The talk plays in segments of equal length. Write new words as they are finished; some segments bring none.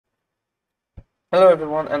Hello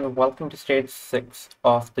everyone and welcome to stage 6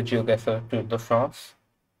 of the GeoGuessr Tour de France.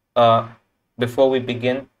 Uh, Before we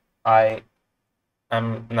begin, I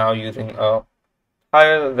am now using a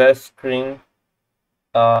higher res screen.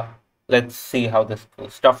 Uh, let's see how this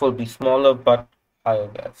goes. Stuff will be smaller but higher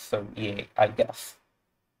res, so yay, I guess.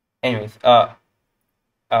 Anyways,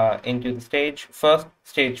 into the stage. First,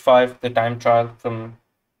 stage 5, the time trial from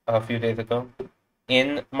a few days ago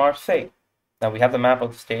in Marseille. Now we have the map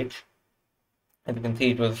of the stage. As you can see,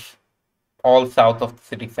 it was all south of the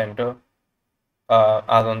city center. Are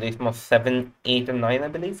on these most 7, 8, and 9, I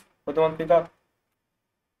believe, were the ones we got.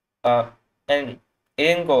 And it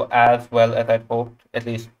didn't go as well as I'd hoped, at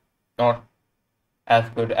least not as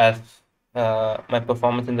good as my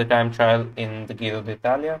performance in the time trial in the Giro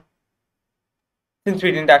d'Italia, since we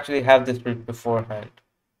didn't actually have this route beforehand.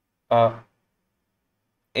 Uh,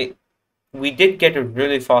 it, we did get a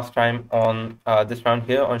really fast time on this round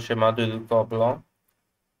here on Chemin de Lucas Blanc,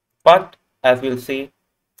 but as we'll see,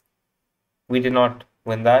 we did not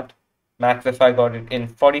win that. Max SI got it in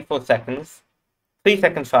 44 seconds, 3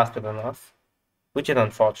 seconds faster than us, which is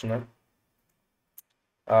unfortunate.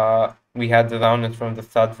 We had the roundness from the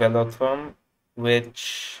Stade Velodrome,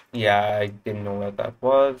 which, yeah, I didn't know where that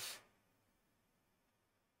was.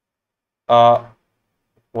 Uh,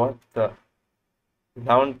 what the?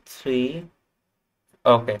 Round 3?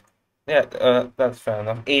 Okay. Yeah, that's fair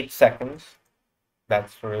enough. 8 seconds.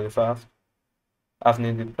 That's really fast.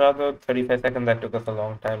 Avenue du Prado, 35 seconds. That took us a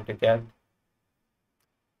long time to get.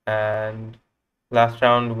 And last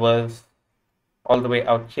round was all the way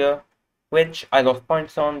out here, which I lost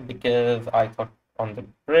points on because I got on the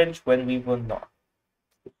bridge when we were not.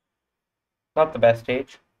 Not the best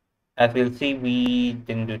stage. As we'll see, we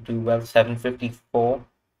didn't do too well. 754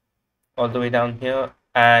 all the way down here.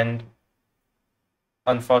 And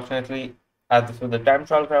unfortunately, as this was the time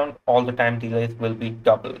trial round, all the time delays will be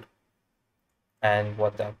doubled. And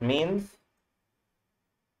what that means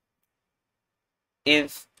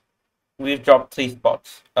is we've dropped 3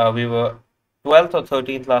 spots. We were 12th or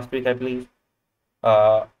 13th last week, I believe.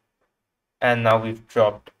 And now we've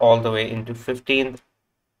dropped all the way into 15th.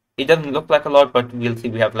 It doesn't look like a lot, but we'll see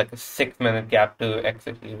we have like a 6-minute gap to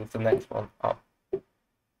execute with the next one up. So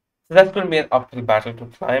that's going to be an uphill battle to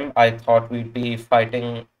climb. I thought we'd be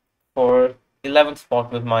fighting for 11th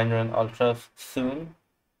spot with minor and ultras soon,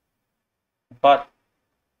 but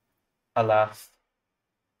alas,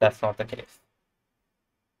 that's not the case.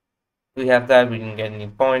 We have that, we didn't get any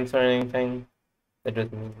points or anything. That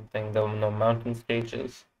doesn't mean anything, there were no mountain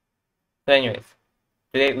stages. So anyways,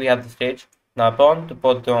 today we have the stage Narbonne to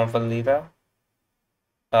Porto Valida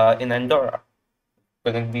in Andorra.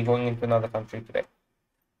 We're going to be going into another country today.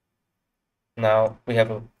 Now we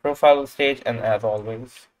have a profile stage, and as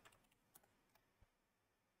always,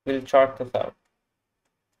 we'll chart this out.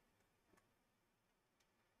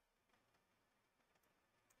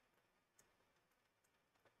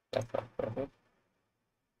 That's not perfect.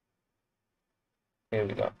 Here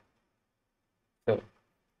we go. So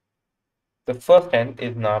the first end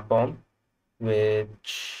is Narbonne,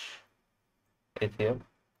 which is here.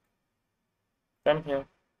 From here.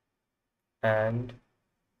 And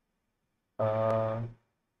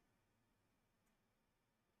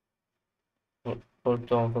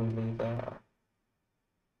Porto Valida.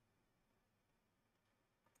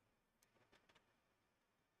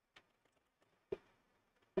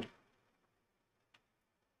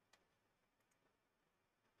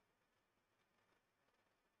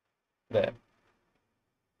 There.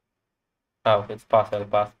 Oh, it's past El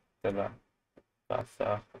Paso.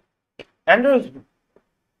 Andorra's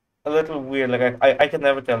a little weird. Like I can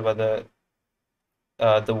never tell whether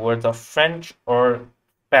the words are French or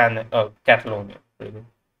Catalonia, really.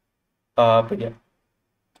 But yeah,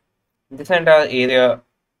 this entire area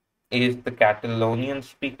is the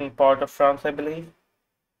Catalonian-speaking part of France, I believe.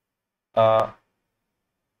 Uh,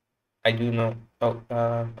 I do know.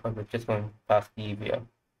 We're just going past the EVR.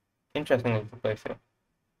 Interesting little place here.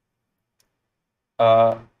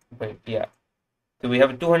 But yeah. So we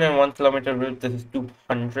have a 201-kilometer route. This is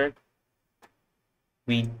 200.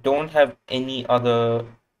 We don't have any other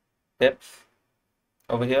tips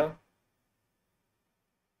over here.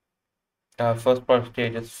 First part of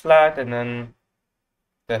stage is flat, and then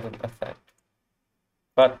there's an ascent.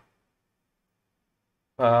 But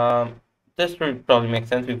this route probably makes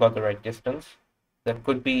sense. We've got the right distance. There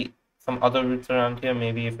could be some other routes around here.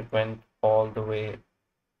 Maybe if it went all the way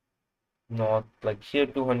north, like here,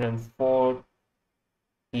 204.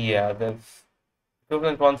 Yeah, there's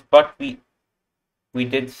equivalent ones, but we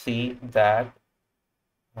did see that.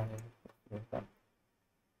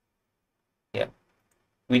 Yeah,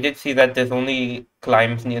 we did see that there's only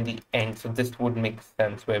climbs near the end, so this would make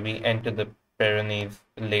sense where we enter the Pyrenees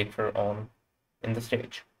later on in the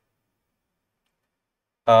stage.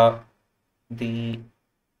 Uh, the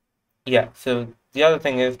Yeah, so the other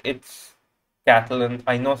thing is it's Catalan.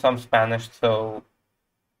 I know some Spanish, so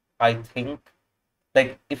I think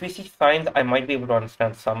like if we see signs, I might be able to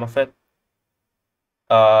understand some of it.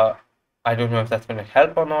 Uh, I don't know if that's going to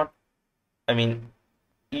help or not. I mean,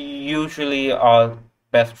 usually our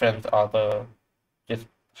best friends are the just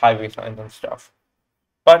highway signs and stuff.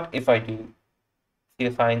 But if I do see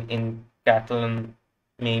a sign in Catalan,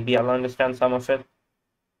 maybe I'll understand some of it.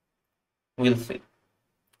 We'll see.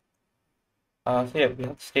 So yeah, we have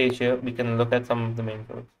the stage here. We can look at some of the main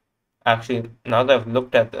roads. Actually, now that I've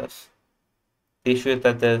looked at this, the issue is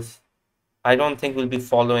that I don't think we'll be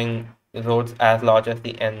following roads as large as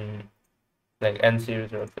the N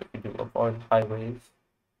series roads that we do avoid highways.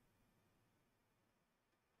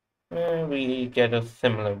 We get a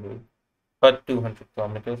similar route, but 200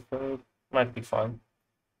 kilometers, so it might be fine.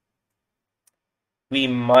 We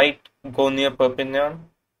might go near Perpignan.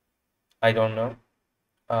 I don't know.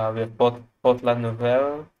 We have Port La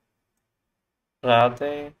Nouvelle,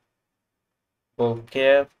 Rade,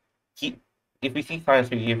 Beaucaire. If we see signs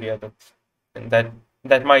we give you, that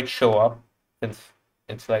that might show up since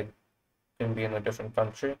it's like can be in a different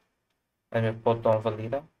country. And we have Port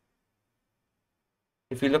d'Envalida.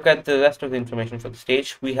 If we look at the rest of the information for the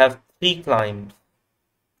stage, we have three climbs: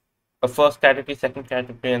 a first category, second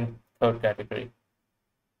category, and third category.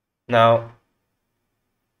 Now,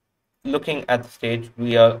 looking at the stage,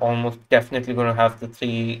 we are almost definitely going to have the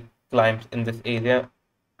three climbs in this area.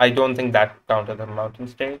 I don't think that counts as a mountain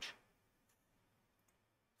stage.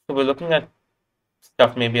 So we're looking at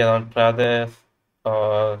stuff maybe around Prades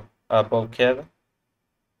or Beaucaire,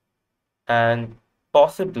 and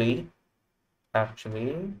possibly,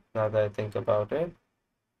 actually, now that I think about it,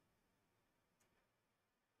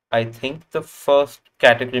 I think the first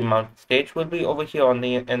category mountain stage will be over here on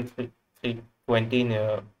the N320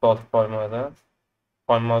 near Port Palmera.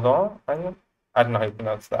 Palmera, I don't know how you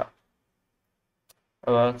pronounce that.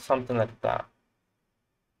 Something like that.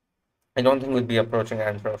 I don't think we'll be approaching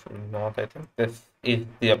Andorra from the north. I think this is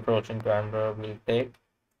the approach into Andorra we'll take.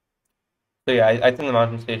 So yeah, I think the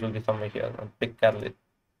mountain stage will be somewhere here, on Big Catalyst,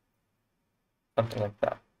 something like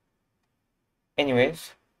that.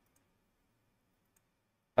 Anyways,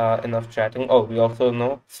 enough chatting. Oh, we also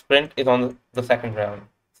know sprint is on the second round.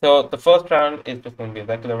 So the first round is just going to be a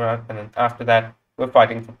regular round, and then after that, we're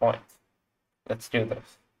fighting for points. Let's do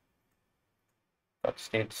this. Got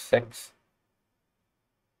stage 6.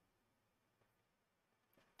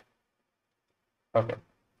 Okay,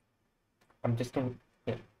 I'm just going to,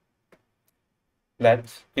 yeah.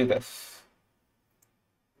 Let's do this.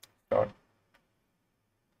 Start.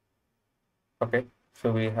 Okay,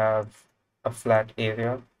 so we have a flat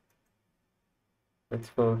area. Let's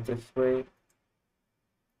go this way.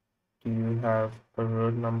 Do you have a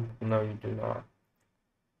road number? No, you do not.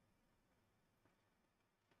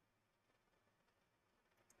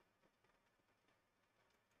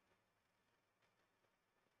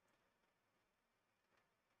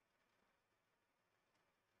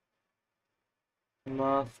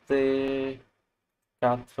 Namaste,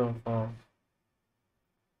 Catherine.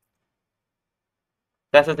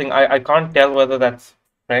 That's the thing. I can't tell whether that's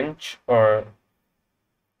French or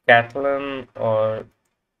Catalan or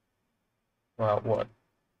what.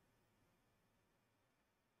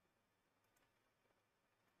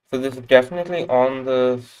 So this is definitely on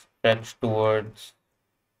the stretch towards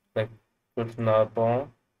like towards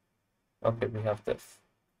Narbonne. Okay, we have this.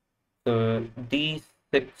 So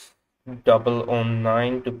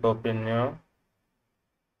D6009 to Perpignan.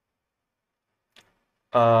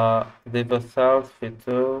 Riversal,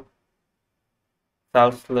 Fito,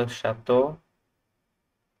 Salles-le-Château,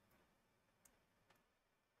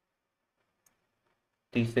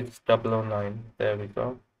 D6009. There we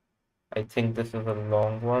go. I think this is a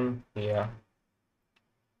long one. Yeah.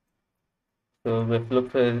 So we've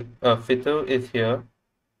looked at Fito is here.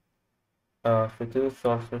 Fito is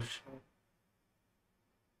also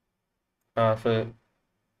so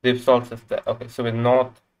they've solved this there. Okay, so we're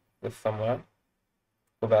north is somewhere.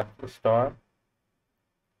 Go back to the star.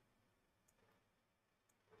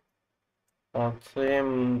 Entre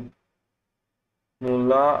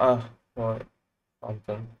Mula, or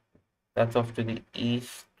something. That's off to the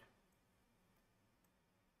east.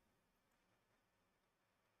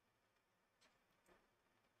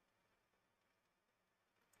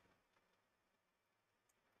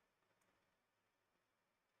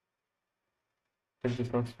 This is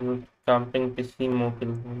camping PC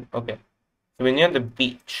mobile. Okay. So we're near the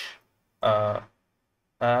beach. Uh,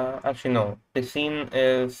 Actually, no. The scene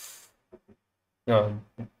is no.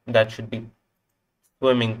 That should be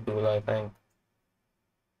swimming pool, I think,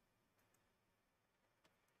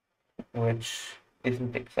 which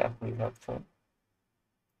isn't exactly helpful.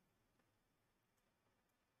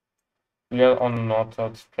 We are on a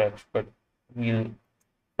north-south stretch, but we'll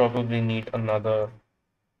probably need another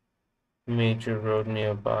major road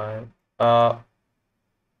nearby.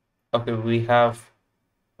 Okay, we have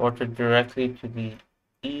water directly to the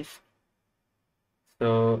east.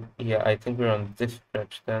 So yeah, I think we're on this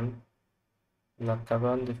stretch then. La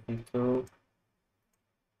Cabane de Pico.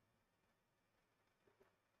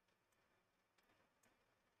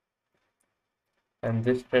 And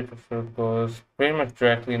this stretch of road goes pretty much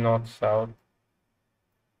directly north-south.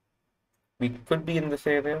 We could be in this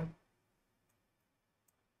area.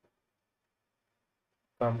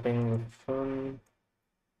 Camping with fun.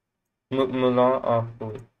 Moulin of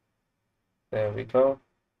Food. There we go.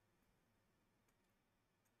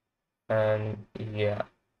 And yeah,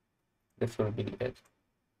 this will be it.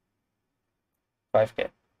 5K.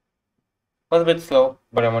 Was a bit slow,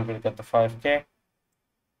 but I wanted to get the 5K.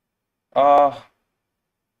 Uh,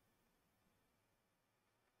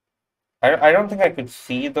 I don't think I could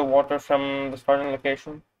see the water from the starting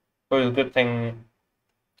location. But it was a good thing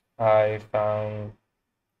I found.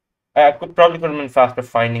 I could have been faster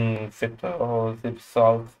finding Citra or Zip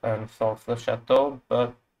Salt and Salt the Chateau,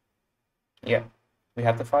 but yeah, we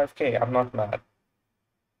have the 5K. I'm not mad.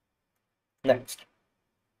 Next,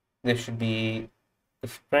 this should be the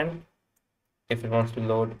sprint if it wants to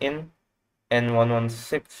load in.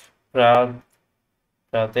 N116 Prade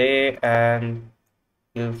and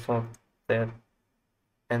Il faut that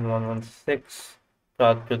N116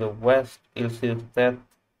 Prad to the west. Il faut that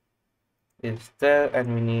is there,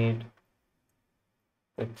 and we need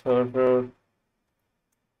the third road.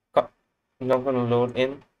 Not gonna load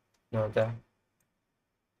in. No, the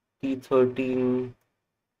T13D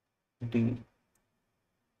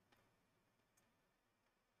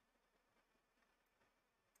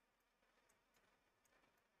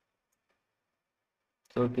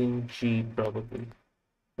 13G probably.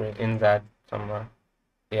 Right, in that somewhere.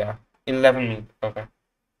 Yeah. 11 meters. Okay.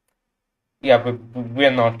 Yeah, but we're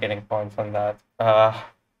not getting points on that.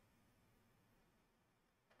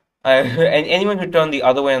 And anyone who turned the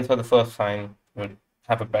other way and saw the first sign would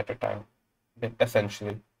have a better time,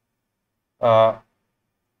 essentially. Uh,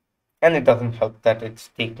 and it doesn't help that it's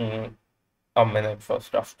taking a minute for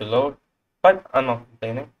stuff to load, but I'm not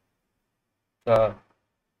complaining. Uh,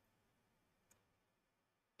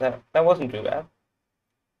 that wasn't too bad.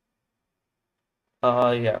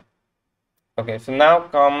 Yeah. Okay, so now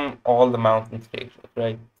come all the mountain stages,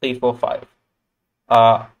 right? 3, 4, 5.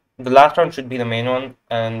 Uh, the last one should be the main one,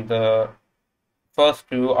 and the first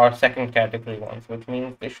two are second category ones, which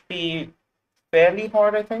means they should be fairly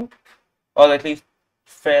hard, I think, or at least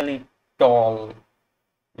fairly tall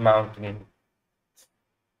mountain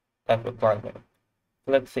type of climbing.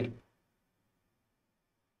 Let's see.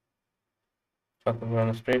 Okay, we're on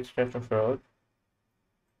a straight stretch of road.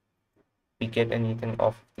 We get anything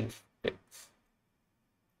off of these sticks?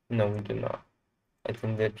 No, we do not. I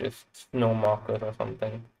think they're just snow markers or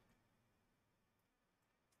something.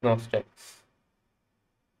 No sticks.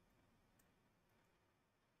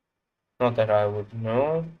 Not that I would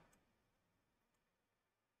know.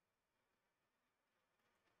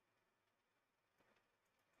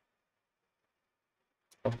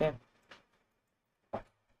 Okay.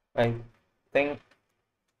 I think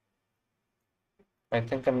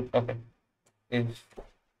I'm okay. Is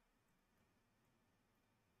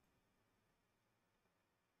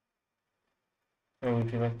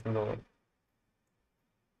would you like to load?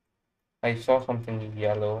 I saw something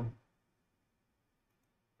yellow.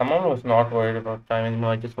 I'm almost not worried about time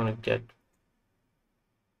anymore. I just want to get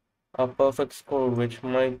a perfect score, which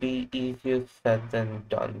might be easier said than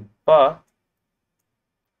done. But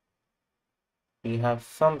we have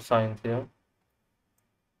some signs here.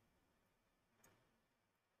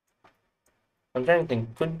 I'm trying to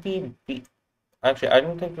think. Could we be? Actually, I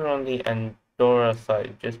don't think we're on the Andorra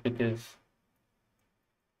side, just because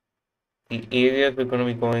the areas we're going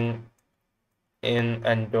to be going in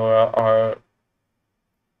Andorra are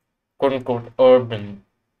quote unquote urban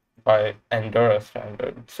by Andorra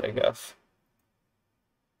standards, I guess.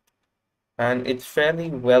 And it's fairly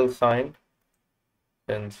well signed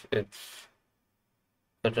since it's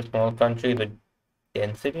such a small country. The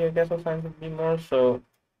density, I guess, of signs would be more. So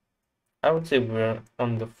I would say we're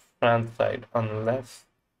on the France side, unless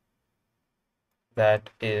that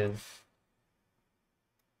is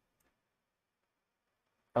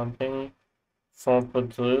something.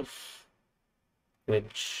 Fompedrus,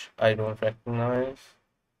 which I don't recognize.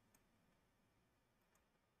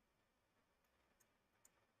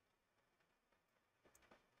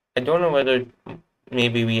 I don't know whether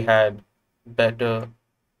maybe we had better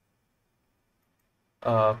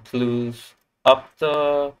clues up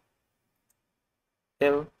the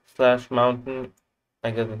hill slash mountain. I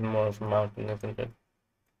guess it's more of a mountain, isn't it?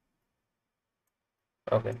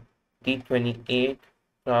 Okay. D28,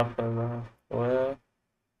 Rapala, where?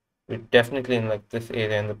 We're definitely in like this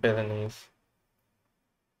area in the Pyrenees.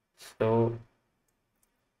 So,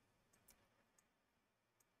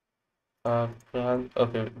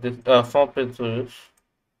 okay, this Fompedrus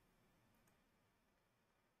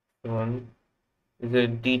one is a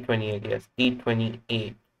D28, yes,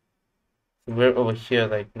 D28. So we're over here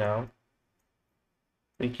right now.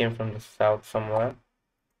 We came from the south somewhere.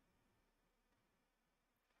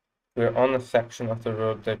 We're on a section of the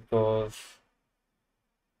road that goes.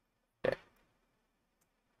 Okay.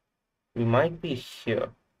 We might be here.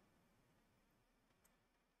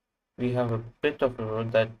 We have a bit of a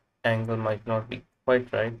road. That angle might not be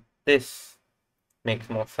quite right. This makes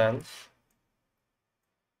more sense.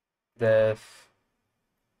 There's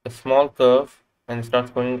a small curve and it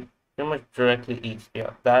starts going pretty much directly east.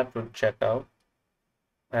 Yeah, that would check out.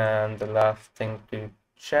 And the last thing to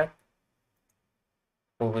check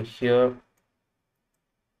over here,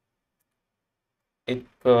 it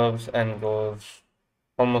curves and goes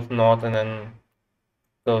almost north and then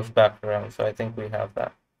goes back around. So I think we have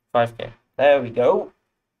that. 5K. There we go.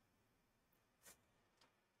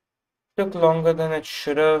 Took longer than it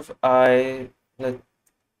should have.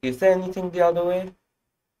 Is there anything the other way?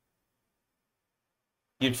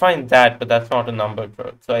 You'd find that, but that's not a numbered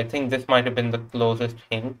road. So I think this might have been the closest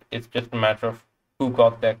hint. It's just a matter of who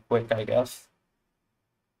got there quick, I guess.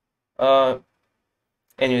 Uh,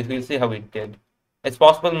 Anyways, we'll see how we did. It's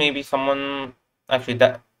possible maybe someone actually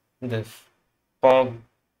that this Pong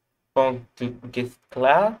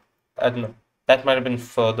Giscla? I don't know. That might have been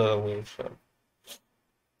further away, so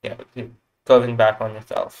yeah, curving back on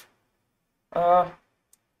yourself. Uh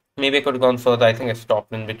Maybe I could have gone further. I think I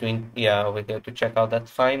stopped in between, yeah, over here to check out that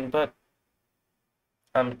sign, but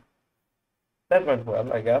um that went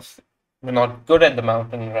well, I guess. We're not good at the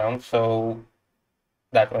mountain ground, so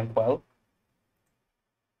that went well,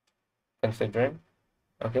 considering.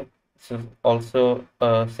 Okay. This is also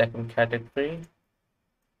a second category.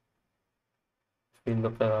 If we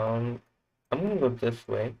look around, I'm gonna go this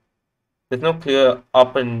way. There's no clear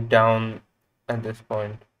up and down at this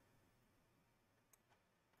point.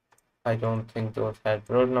 I don't think those had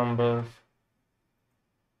road numbers.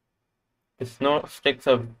 The snow sticks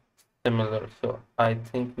are similar, so I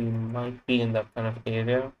think we might be in that kind of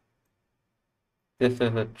area. This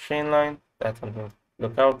is a train line. That's something to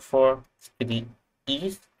look out for. It's to the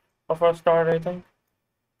east of our start, I think.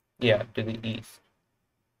 Yeah, to the east.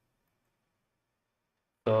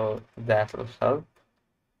 So that will help.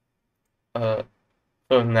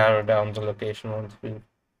 So narrow down the location once we've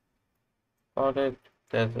got it.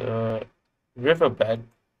 There's a riverbed.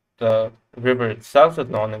 The river itself is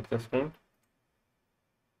non-existent.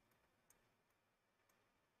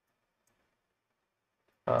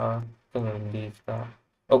 Gonna leave that.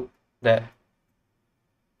 Oh, there.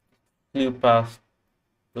 Flew past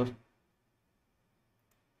just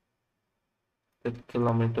the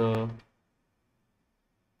kilometer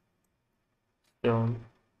stone.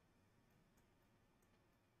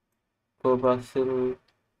 Basil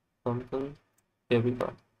something. Here we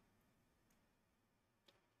go.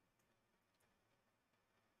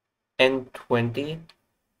 N20.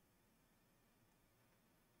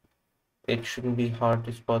 It shouldn't be hard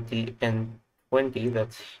to spot the N20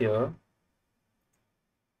 that's here.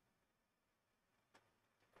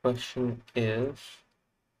 Question is,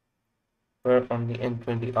 where on the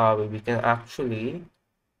N20 are we? We can actually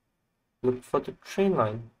look for the train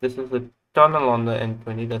line. This is a tunnel on the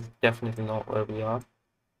N20. That's definitely not where we are.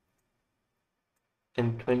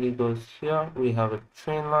 N20 goes here. We have a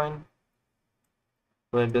train line.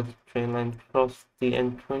 Where does the train line cross the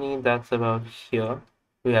N20? That's about here.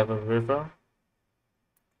 We have a river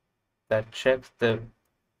that checks the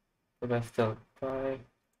Vestal Drive.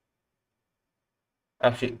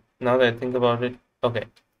 Actually, now that I think about it, okay.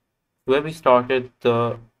 Where we started,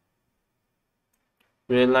 the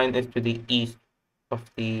rail line is to the east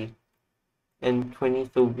of the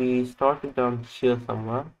N20, so we started down here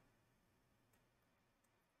somewhere.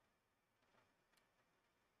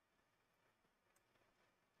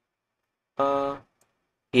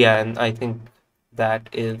 Yeah, and I think that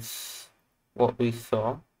is what we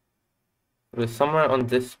saw. It was somewhere on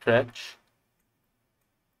this stretch.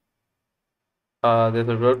 There's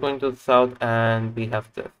a road going to the south, and we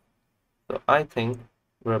have this. So I think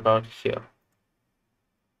we're about here.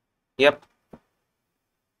 Yep.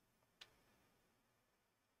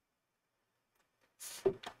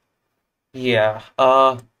 Yeah.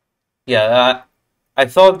 Yeah. I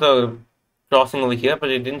saw the crossing over here, but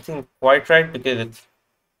it didn't seem quite right because it's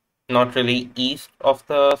not really east of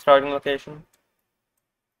the starting location.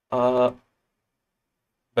 Uh,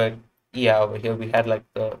 but yeah, over here we had like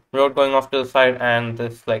the road going off to the side and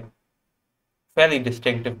this like fairly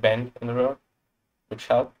distinctive bend in the road, which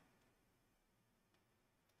helped.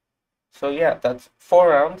 So yeah, that's 4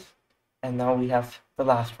 rounds, and now we have the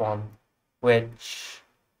last one, which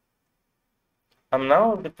I'm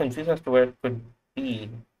now a bit confused as to where it could be.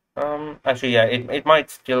 Actually, yeah, it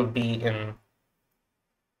might still be in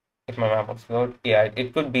if my map was loaded. Yeah,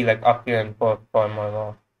 it could be like up here in Port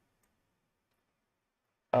Palmer,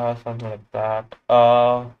 something like that.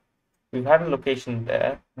 We've had a location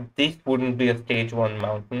there. This wouldn't be a stage one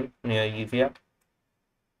mountain near Evia.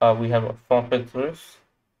 We have a Fompethrus.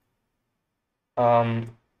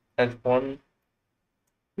 As one.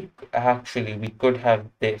 Actually, we could have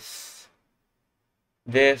this.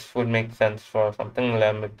 This would make sense for something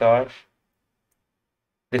Lamictar.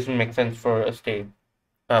 This would make sense for a stage,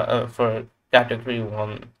 for category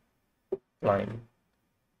one line,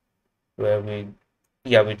 where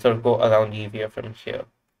yeah, we sort of go around Evia from here.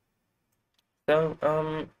 So,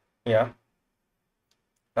 yeah.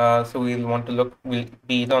 So we'll want to look, we'll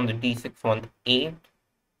be either on the D618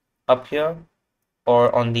 up here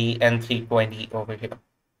or on the N320 over here.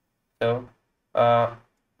 So, uh,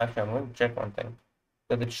 actually, I'm going to check one thing.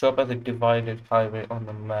 Does it show up as a divided highway on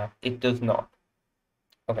the map? It does not.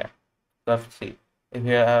 Okay, so let's see. If we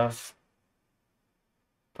have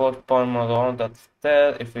Port Palmaron, that's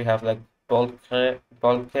there. If we have like Bolker,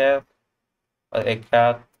 or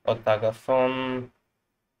Ekat, or Tagason,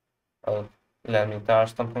 or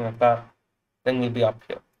Lermitage, something like that, then we'll be up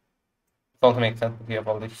here. It also makes sense if we have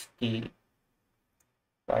all these ski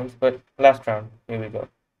lines, but last round, here we go.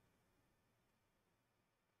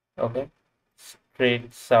 Okay,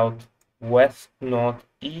 straight south, west, north,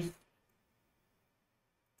 east.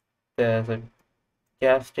 There's a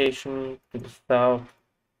gas station to the south.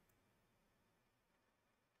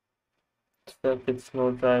 Circuit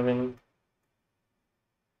snow driving.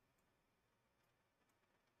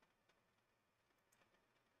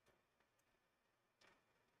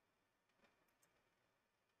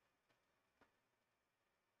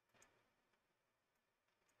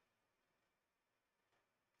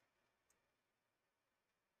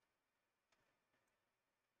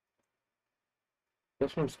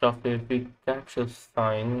 There's some stuff there. If we catch a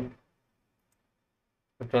sign,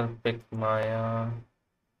 it will pick my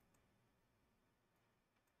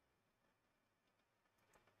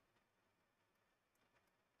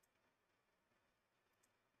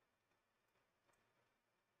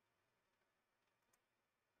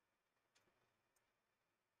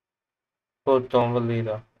Port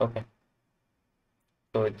Tomvalida. Okay,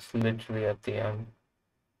 so it's literally at the end.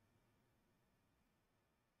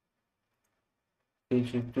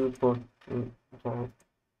 PG2 Port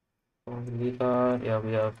Tomvalida. Yeah,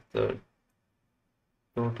 we have the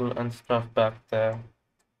total and stuff back there.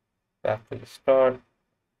 Back to the start.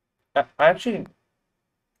 Actually,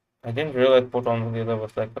 I didn't realize Port Tomvalida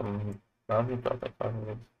was like a mountain top. I can't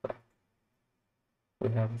remember. We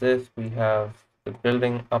have this. We have the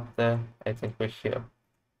building up there. I think we're here.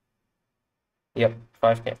 Yep,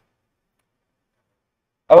 5K.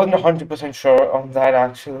 I wasn't 100% sure on that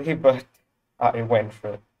actually, but I went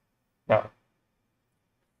for it. Now,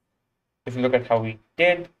 if you look at how we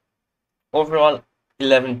did, overall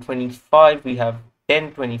 1125, we have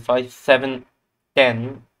 1025, 7,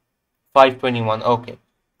 10, 521. Okay.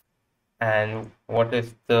 And what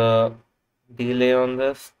is the delay on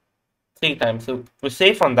this? 3 times. So we're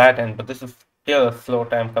safe on that end, but this is still a slow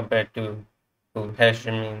time compared to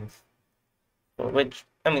Hegemines. So, which,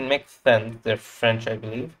 I mean, makes sense. They're French, I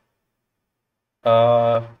believe.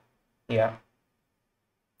 Yeah.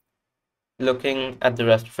 Looking at the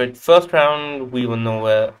rest of it, first round we were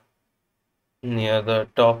nowhere near the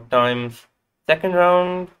top times. Second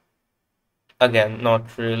round, again,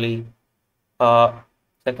 not really.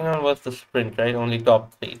 Second round was the sprint, right? Only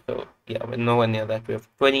top three. So yeah, we're nowhere near that. We have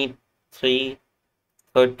 23,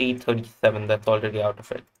 30, 37. That's already out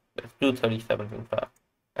of it. There's two 37s in fact,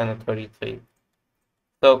 and a 33.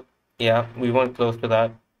 So yeah, we weren't close to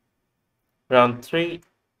that. Round three,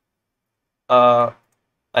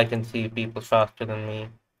 I can see people faster than me.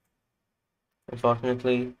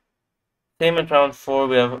 Unfortunately. Same at round 4,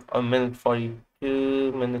 we have a minute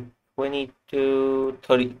 42, minute 22,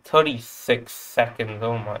 30, 36 seconds.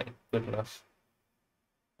 Oh my goodness.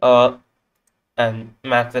 Uh, and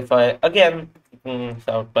Maxify again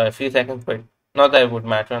out by a few seconds, but not that it would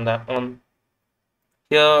matter on that one.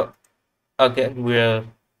 Here again, we're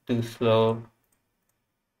too slow.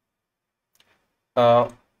 Uh,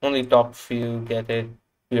 Only top few get it.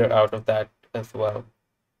 We're out of that as well.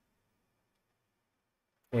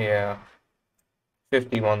 Yeah,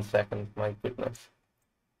 51 seconds. My goodness.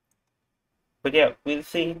 But yeah, we'll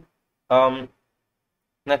see. Um,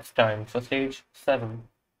 Next time for stage 7.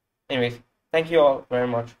 Anyways, thank you all very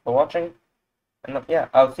much for watching, and yeah,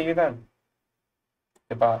 I'll see you then.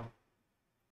 Goodbye.